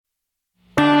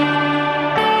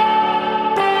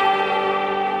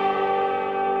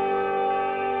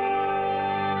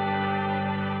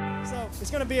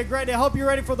be a great day. I hope you're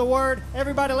ready for the word.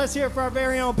 Everybody, let's hear it for our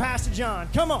very own Pastor John.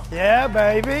 Come on. Yeah,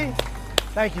 baby.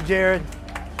 Thank you, Jared.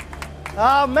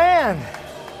 Oh, man.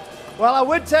 Well, I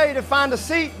would tell you to find a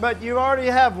seat, but you already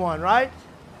have one, right?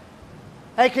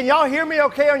 Hey, can y'all hear me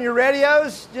okay on your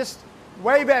radios? Just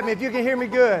wave at me if you can hear me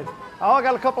good. Oh, I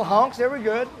got a couple of honks. There we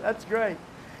good. That's great.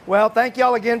 Well, thank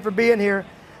y'all again for being here.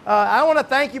 I want to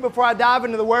thank you before I dive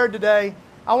into the word today.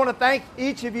 I want to thank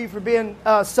each of you for being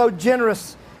so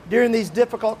generous during these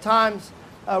difficult times.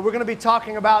 We're going to be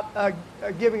talking about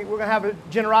giving. We're going to have a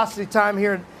generosity time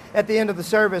here at the end of the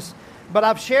service. But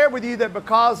I've shared with you that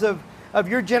because of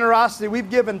your generosity, we've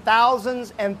given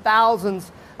thousands and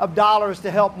thousands of dollars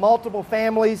to help multiple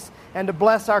families and to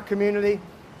bless our community.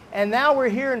 And now we're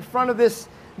here in front of this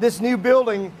new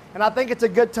building, and I think it's a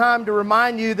good time to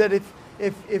remind you that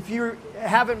if you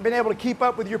haven't been able to keep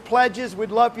up with your pledges,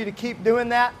 we'd love for you to keep doing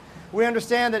that. We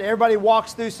understand that everybody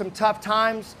walks through some tough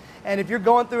times, and if you're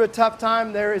going through a tough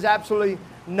time, there is absolutely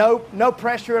no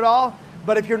pressure at all.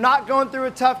 But if you're not going through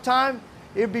a tough time,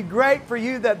 it'd be great for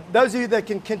you that those of you that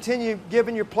can continue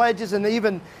giving your pledges and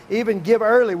even give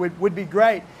early would be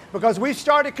great. Because we've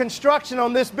started construction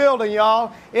on this building,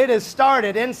 y'all. It has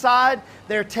started. Inside,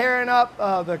 they're tearing up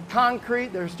the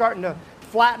concrete. They're starting to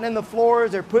flatten in the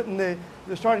floors. They're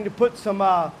starting to put some,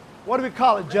 what do we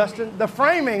call it, Justin? The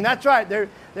framing, that's right.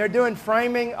 They're doing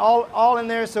framing all in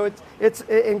there, so it's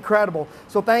incredible.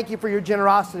 So thank you for your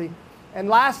generosity. And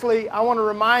lastly, I want to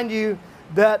remind you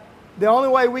that the only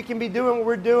way we can be doing what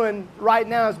we're doing right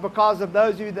now is because of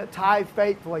those of you that tithe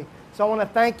faithfully. So I want to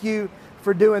thank you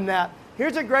for doing that.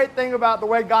 Here's a great thing about the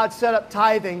way God set up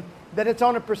tithing, that it's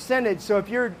on a percentage. So if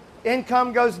your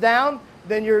income goes down,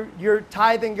 then your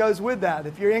tithing goes with that.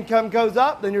 If your income goes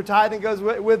up, then your tithing goes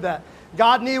with that.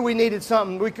 God knew we needed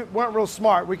something. We weren't real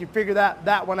smart. We could figure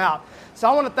that one out. So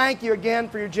I want to thank you again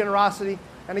for your generosity.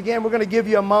 And again, we're going to give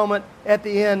you a moment at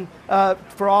the end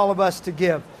for all of us to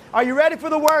give. Are you ready for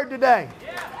the word today?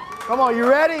 Yeah. Come on, you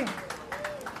ready?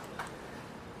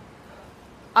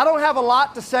 I don't have a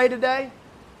lot to say today,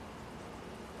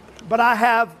 but I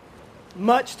have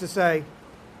much to say.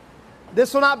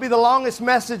 This will not be the longest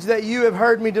message that you have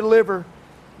heard me deliver,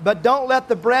 but don't let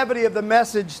the brevity of the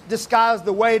message disguise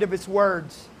the weight of its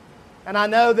words. And I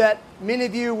know that many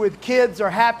of you with kids are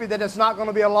happy that it's not going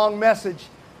to be a long message,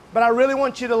 but I really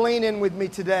want you to lean in with me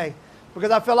today,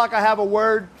 because I feel like I have a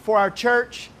word for our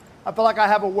church. I feel like I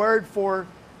have a word for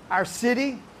our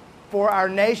city, for our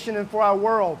nation, and for our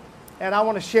world. And I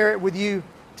want to share it with you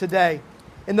today.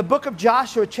 In the book of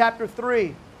Joshua, chapter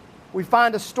 3, we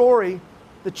find a story.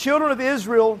 The children of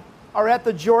Israel are at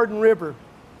the Jordan River.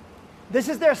 This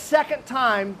is their second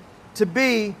time to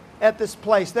be at this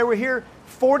place. They were here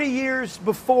 40 years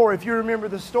before, if you remember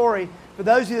the story. For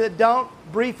those of you that don't,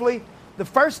 briefly, the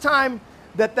first time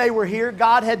that they were here,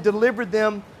 God had delivered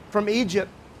them from Egypt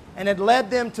and had led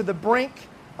them to the brink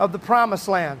of the promised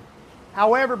land.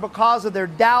 However, because of their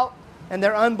doubt and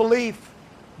their unbelief,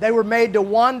 they were made to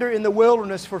wander in the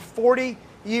wilderness for 40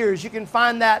 years. You can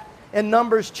find that in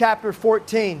Numbers chapter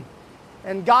 14.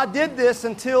 And God did this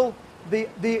until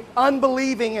the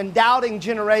unbelieving and doubting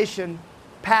generation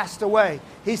passed away.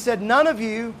 He said, none of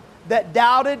you that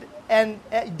doubted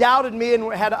me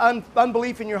and had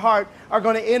unbelief in your heart are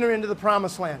going to enter into the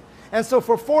promised land. And so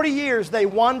for 40 years they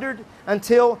wandered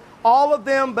until all of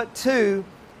them but two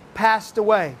passed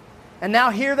away. And now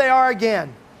here they are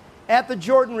again at the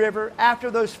Jordan River after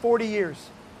those 40 years.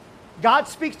 God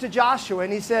speaks to Joshua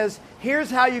and he says, here's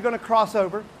how you're going to cross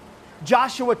over.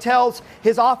 Joshua tells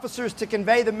his officers to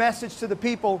convey the message to the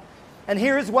people. And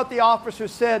here's what the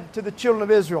officers said to the children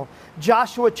of Israel.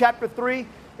 Joshua chapter 3,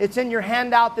 it's in your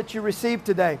handout that you received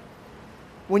today.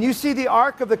 When you see the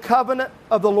ark of the covenant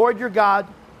of the Lord your God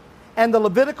and the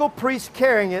Levitical priests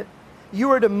carrying it, you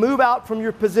are to move out from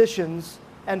your positions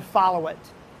and follow it.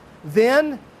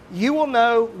 Then you will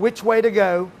know which way to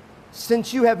go,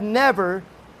 since you have never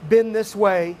been this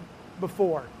way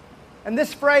before. And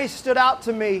this phrase stood out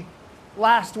to me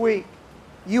last week.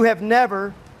 You have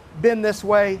never been this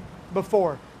way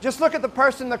before. Just look at the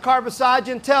person in the car beside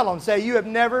you and tell them, say, you have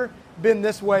never been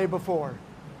this way before.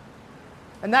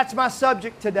 And that's my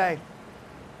subject today.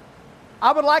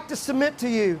 I would like to submit to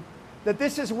you that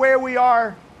this is where we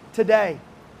are today.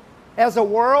 As a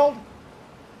world,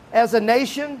 as a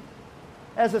nation,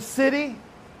 as a city,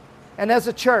 and as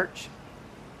a church.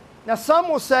 Now some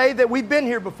will say that we've been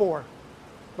here before,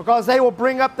 because they will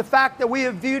bring up the fact that we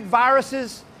have viewed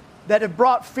viruses that have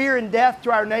brought fear and death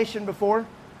to our nation before.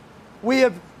 We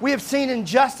have seen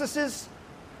injustices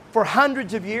for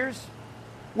hundreds of years.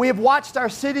 We have watched our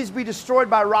cities be destroyed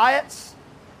by riots.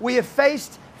 We have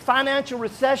faced financial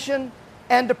recession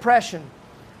and depression.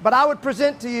 But I would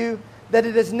present to you that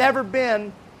it has never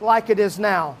been like it is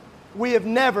now. We have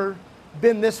never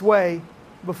been this way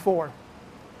before.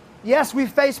 Yes,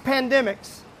 we've faced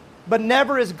pandemics, but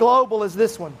never as global as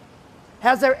this one.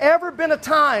 Has there ever been a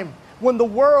time when the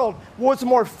world was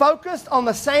more focused on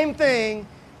the same thing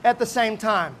at the same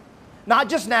time? Not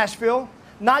just Nashville,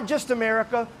 not just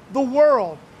America, the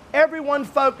world. Everyone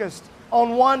focused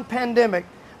on one pandemic.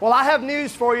 Well, I have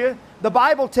news for you. The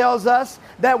Bible tells us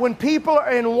that when people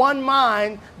are in one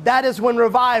mind, that is when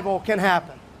revival can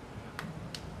happen.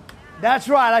 That's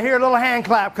right, I hear a little hand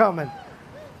clap coming.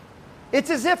 It's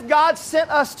as if God sent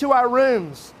us to our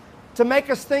rooms to make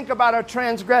us think about our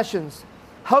transgressions,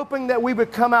 hoping that we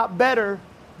would come out better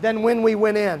than when we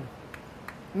went in.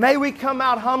 May we come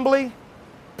out humbly,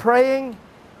 praying,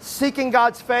 seeking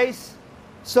God's face,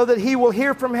 so that He will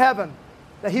hear from heaven,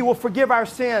 that He will forgive our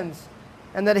sins,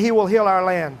 and that He will heal our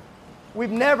land. We've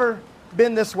never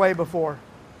been this way before.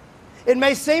 It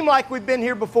may seem like we've been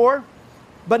here before,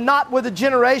 but not with the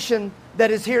generation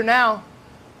that is here now,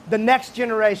 the next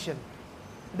generation,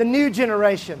 the new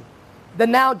generation, the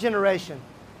now generation.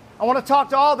 I want to talk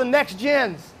to all the next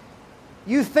gens.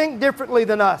 You think differently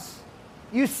than us.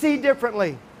 You see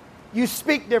differently. You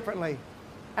speak differently.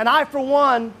 And I, for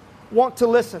one, want to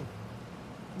listen.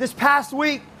 This past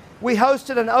week, we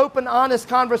hosted an open, honest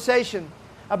conversation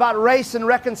about race and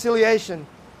reconciliation,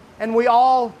 and we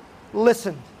all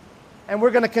listened. And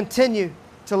we're going to continue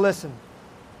to listen.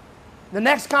 The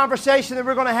next conversation that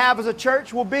we're going to have as a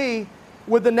church will be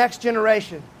with the next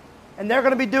generation. And they're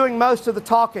going to be doing most of the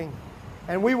talking.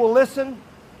 And we will listen,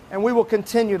 and we will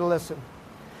continue to listen.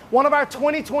 One of our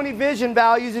 2020 vision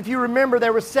values, if you remember,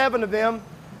 there were 7 of them,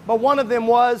 but one of them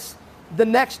was the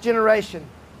next generation.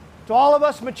 To all of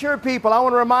us mature people, I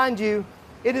want to remind you,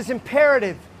 it is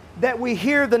imperative that we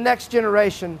hear the next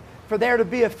generation for there to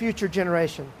be a future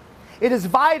generation. It is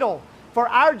vital for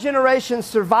our generation's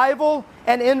survival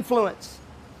and influence.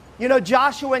 You know,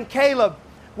 Joshua and Caleb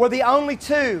were the only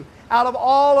 2 out of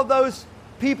all of those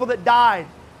people that died.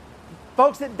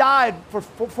 Folks that died, for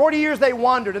 40 years they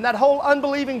wandered, and that whole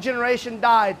unbelieving generation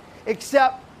died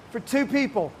except for 2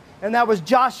 people, and that was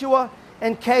Joshua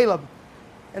and Caleb.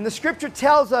 And the scripture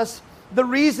tells us the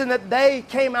reason that they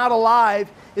came out alive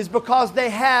is because they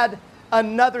had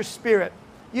another spirit.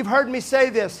 You've heard me say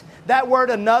this. That word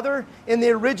another in the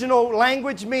original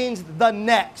language means the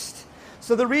next.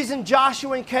 So the reason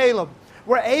Joshua and Caleb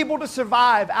were able to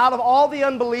survive out of all the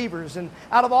unbelievers and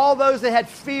out of all those that had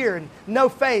fear and no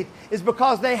faith is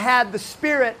because they had the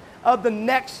spirit of the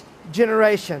next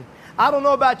generation. I don't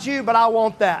know about you, but I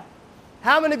want that.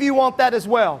 How many of you want that as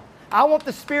well? I want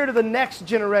the spirit of the next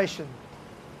generation.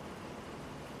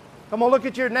 Come on, look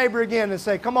at your neighbor again and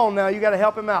say, come on now, you got to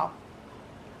help him out.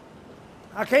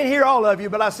 I can't hear all of you,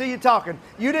 but I see you talking.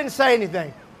 You didn't say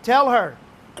anything. Tell her.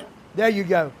 There you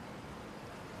go.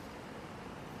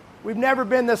 We've never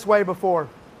been this way before.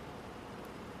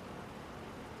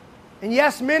 And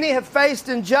yes, many have faced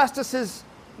injustices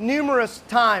numerous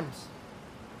times.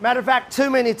 Matter of fact, too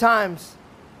many times.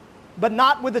 But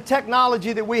not with the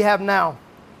technology that we have now.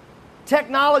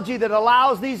 Technology that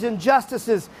allows these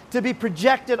injustices to be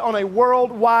projected on a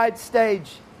worldwide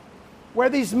stage, where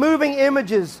these moving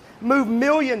images move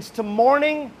millions to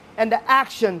mourning and to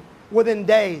action within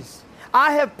days.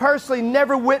 I have personally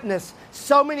never witnessed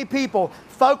so many people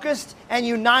focused and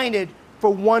united for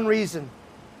one reason.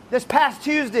 This past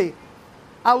Tuesday,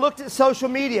 I looked at social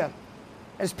media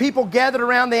as people gathered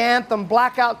around the anthem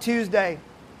Blackout Tuesday.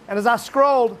 And as I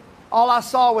scrolled, all I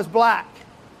saw was black.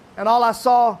 And all I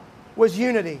saw was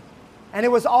unity. And it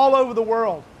was all over the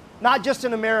world, not just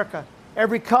in America.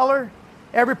 Every color,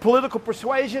 every political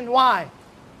persuasion. Why?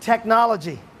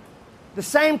 Technology. The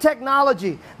same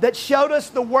technology that showed us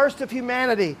the worst of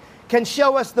humanity can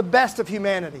show us the best of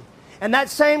humanity. And that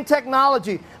same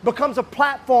technology becomes a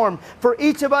platform for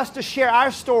each of us to share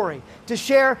our story, to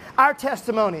share our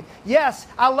testimony. Yes,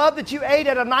 I love that you ate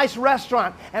at a nice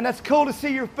restaurant, and that's cool to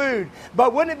see your food.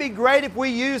 But wouldn't it be great if we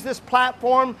use this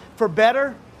platform for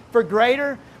better, for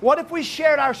greater? What if we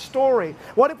shared our story?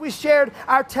 What if we shared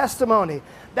our testimony?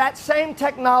 That same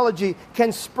technology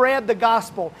can spread the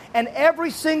gospel, and every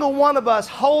single one of us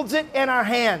holds it in our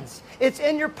hands. It's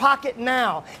in your pocket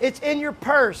now. It's in your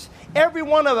purse. Every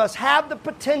one of us have the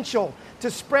potential to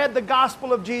spread the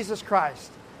gospel of Jesus Christ.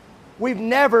 We've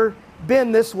never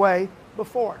been this way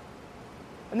before.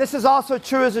 And this is also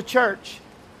true as a church.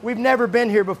 We've never been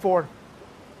here before.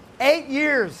 8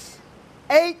 years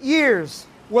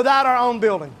without our own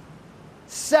building.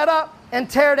 Set up and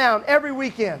tear down every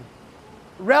weekend.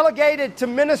 Relegated to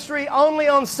ministry only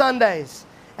on Sundays.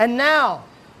 And now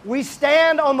we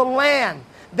stand on the land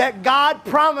that God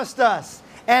promised us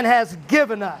and has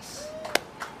given us.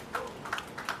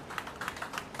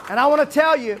 And I want to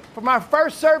tell you from our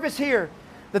first service here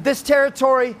that this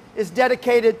territory is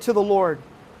dedicated to the Lord.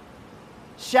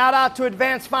 Shout out to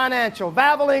Advanced Financial,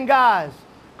 Valvoline guys,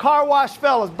 Car Wash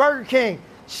fellas, Burger King.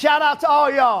 Shout out to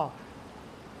all y'all.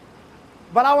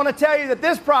 But I want to tell you that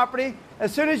this property,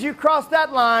 as soon as you cross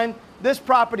that line, this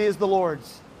property is the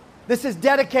Lord's. This is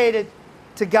dedicated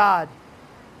to God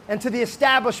and to the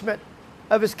establishment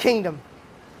of His kingdom.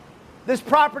 This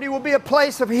property will be a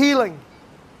place of healing.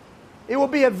 It will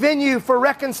be a venue for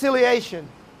reconciliation.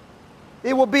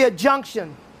 It will be a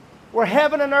junction where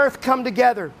heaven and earth come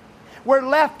together, where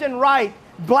left and right,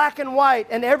 black and white,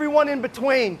 and everyone in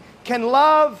between can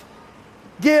love,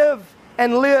 give,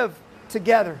 and live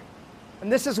together.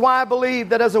 And this is why I believe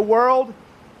that as a world,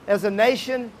 as a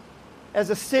nation, as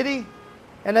a city,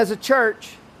 and as a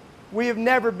church, we have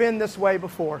never been this way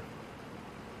before.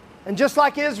 And just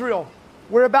like Israel,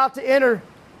 we're about to enter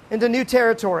into new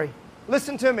territory.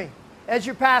 Listen to me, as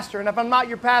your pastor, and if I'm not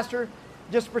your pastor,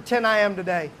 just pretend I am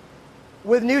today.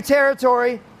 With new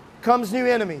territory comes new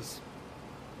enemies.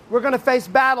 We're going to face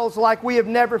battles like we have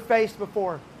never faced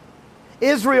before.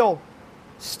 Israel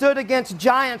stood against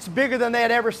giants bigger than they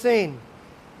had ever seen.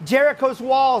 Jericho's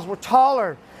walls were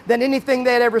taller than anything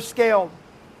they had ever scaled.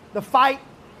 The fight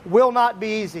will not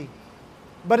be easy.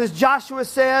 But as Joshua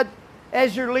said,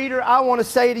 as your leader, I want to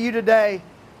say to you today,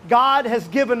 God has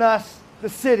given us the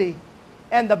city,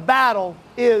 and the battle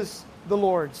is the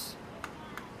Lord's.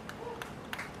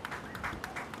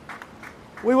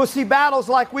 We will see battles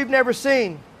like we've never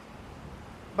seen.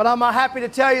 But I'm happy to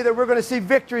tell you that we're going to see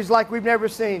victories like we've never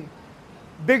seen.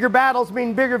 Bigger battles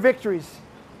mean bigger victories.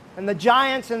 And the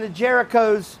giants and the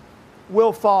Jerichos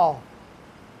will fall.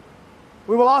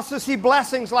 We will also see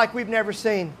blessings like we've never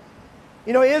seen.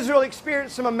 You know, Israel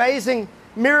experienced some amazing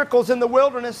miracles in the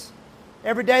wilderness.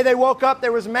 Every day they woke up,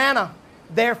 there was manna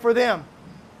there for them.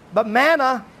 But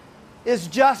manna is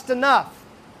just enough.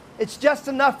 It's just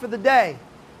enough for the day.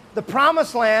 The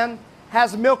promised land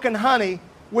has milk and honey,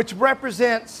 which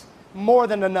represents more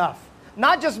than enough.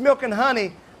 Not just milk and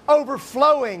honey,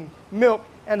 overflowing milk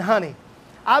and honey.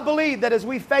 I believe that as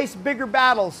we face bigger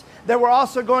battles, that we're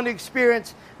also going to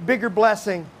experience bigger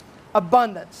blessing,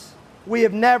 abundance. We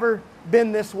have never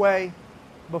been this way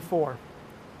before.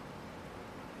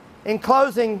 In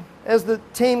closing, as the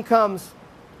team comes,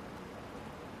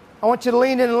 I want you to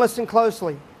lean in and listen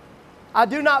closely. I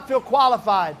do not feel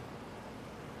qualified,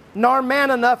 nor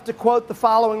man enough to quote the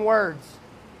following words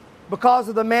because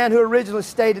of the man who originally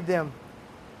stated them.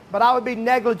 But I would be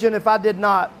negligent if I did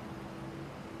not.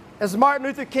 As Martin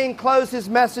Luther King closed his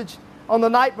message on the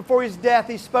night before his death,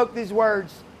 he spoke these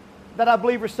words that I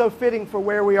believe are so fitting for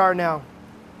where we are now.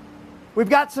 We've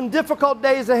got some difficult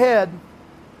days ahead,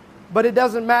 but it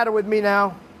doesn't matter with me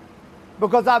now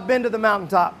because I've been to the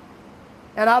mountaintop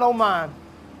and I don't mind.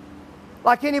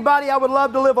 Like anybody, I would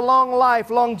love to live a long life.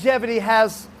 Longevity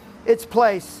has its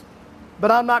place,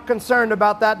 but I'm not concerned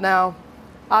about that now.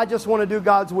 I just want to do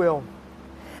God's will.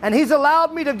 And He's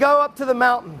allowed me to go up to the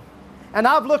mountain, and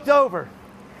I've looked over,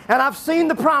 and I've seen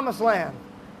the promised land.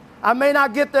 I may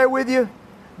not get there with you,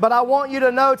 but I want you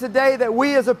to know today that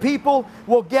we as a people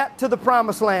will get to the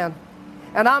promised land.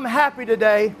 And I'm happy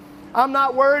today. I'm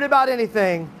not worried about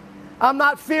anything. I'm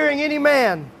not fearing any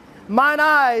man. Mine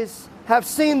eyes have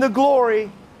seen the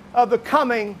glory of the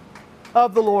coming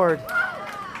of the Lord.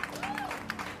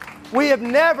 We have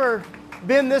never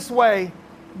been this way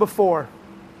before.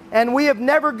 And we have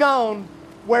never gone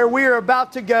where we are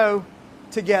about to go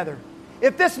together.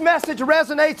 If this message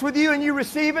resonates with you and you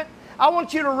receive it, I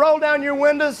want you to roll down your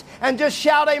windows and just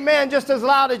shout amen just as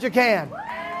loud as you can.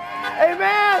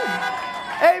 Amen.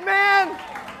 Amen.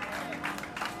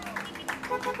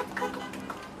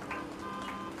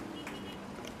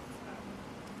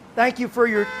 Thank you for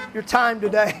your time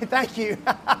today. Thank you.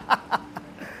 I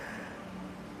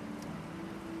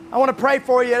want to pray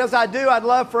for you. As I do, I'd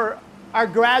love for our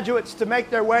graduates to make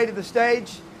their way to the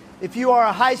stage. If you are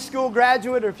a high school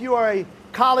graduate, or if you are a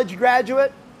college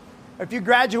graduate, or if you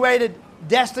graduated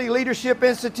Destiny Leadership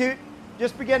Institute,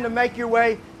 just begin to make your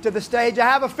way to the stage. I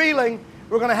have a feeling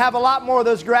we're going to have a lot more of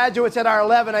those graduates at our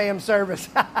 11 a.m. service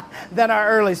than our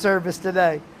early service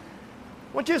today.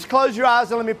 Won't you just close your eyes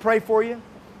and let me pray for you?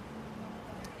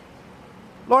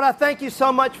 Lord, I thank you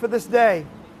so much for this day.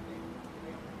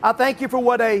 I thank you for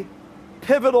what a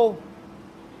pivotal,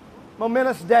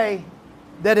 momentous day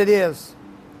that it is.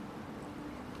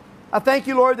 I thank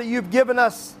you, Lord, that you've given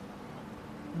us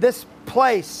this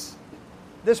place,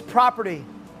 this property,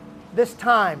 this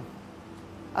time.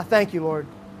 I thank you, Lord.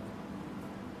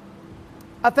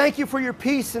 I thank you for your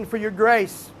peace and for your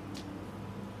grace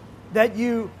that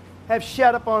you have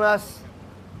shed upon us,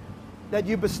 that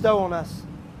you bestow on us.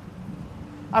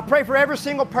 I pray for every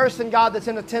single person, God, that's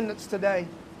in attendance today,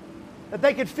 that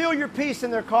they could feel your peace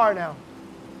in their car now.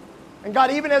 And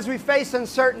God, even as we face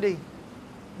uncertainty,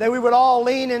 that we would all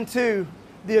lean into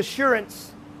the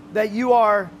assurance that you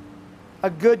are a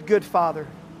good, good Father.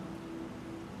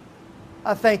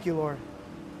 I thank you, Lord.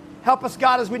 Help us,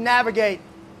 God, as we navigate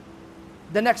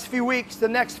the next few weeks, the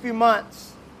next few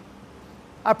months.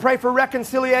 I pray for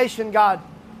reconciliation, God,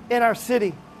 in our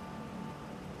city.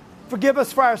 Forgive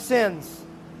us for our sins.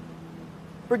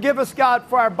 Forgive us, God,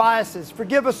 for our biases.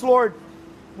 Forgive us, Lord,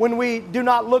 when we do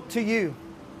not look to you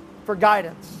for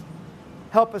guidance.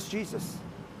 Help us, Jesus.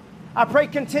 I pray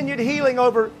continued healing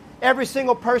over every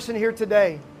single person here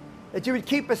today, that you would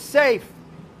keep us safe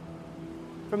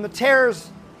from the terrors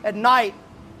at night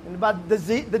and by the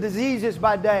diseases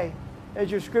by day, as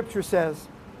your scripture says.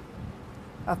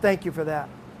 I thank you for that.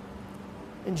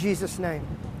 In Jesus' name.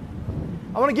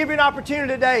 I want to give you an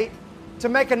opportunity today to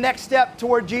make a next step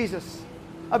toward Jesus.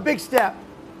 A big step.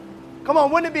 Come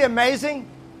on, wouldn't it be amazing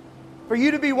for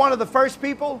you to be one of the first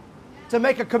people to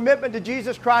make a commitment to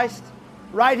Jesus Christ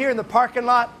right here in the parking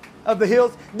lot of the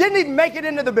Hills? Didn't even make it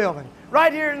into the building.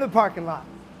 Right here in the parking lot.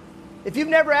 If you've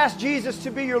never asked Jesus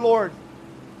to be your Lord,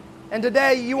 and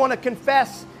today you want to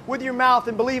confess with your mouth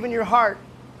and believe in your heart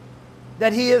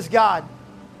that He is God,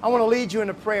 I want to lead you in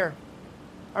a prayer.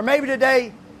 Or maybe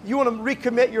today you want to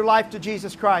recommit your life to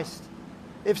Jesus Christ.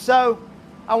 If so,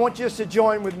 I want you just to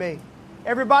join with me.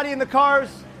 Everybody in the cars,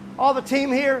 all the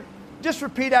team here, just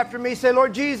repeat after me. Say,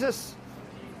 Lord Jesus,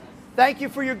 thank you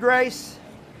for your grace.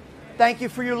 Thank you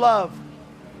for your love.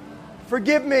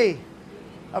 Forgive me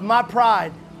of my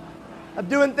pride, of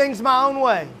doing things my own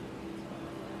way.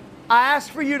 I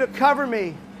ask for you to cover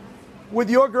me with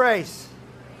your grace.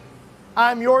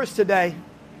 I'm yours today.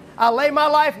 I lay my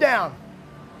life down.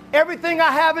 Everything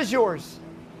I have is yours.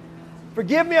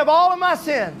 Forgive me of all of my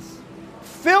sins.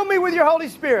 Fill me with your Holy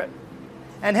Spirit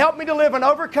and help me to live an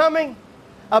overcoming,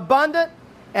 abundant,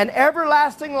 and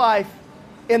everlasting life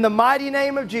in the mighty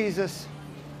name of Jesus.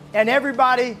 And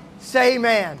everybody say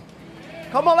amen.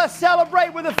 Come on, let's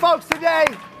celebrate with the folks today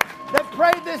that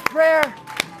prayed this prayer.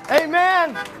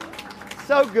 Amen.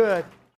 So good.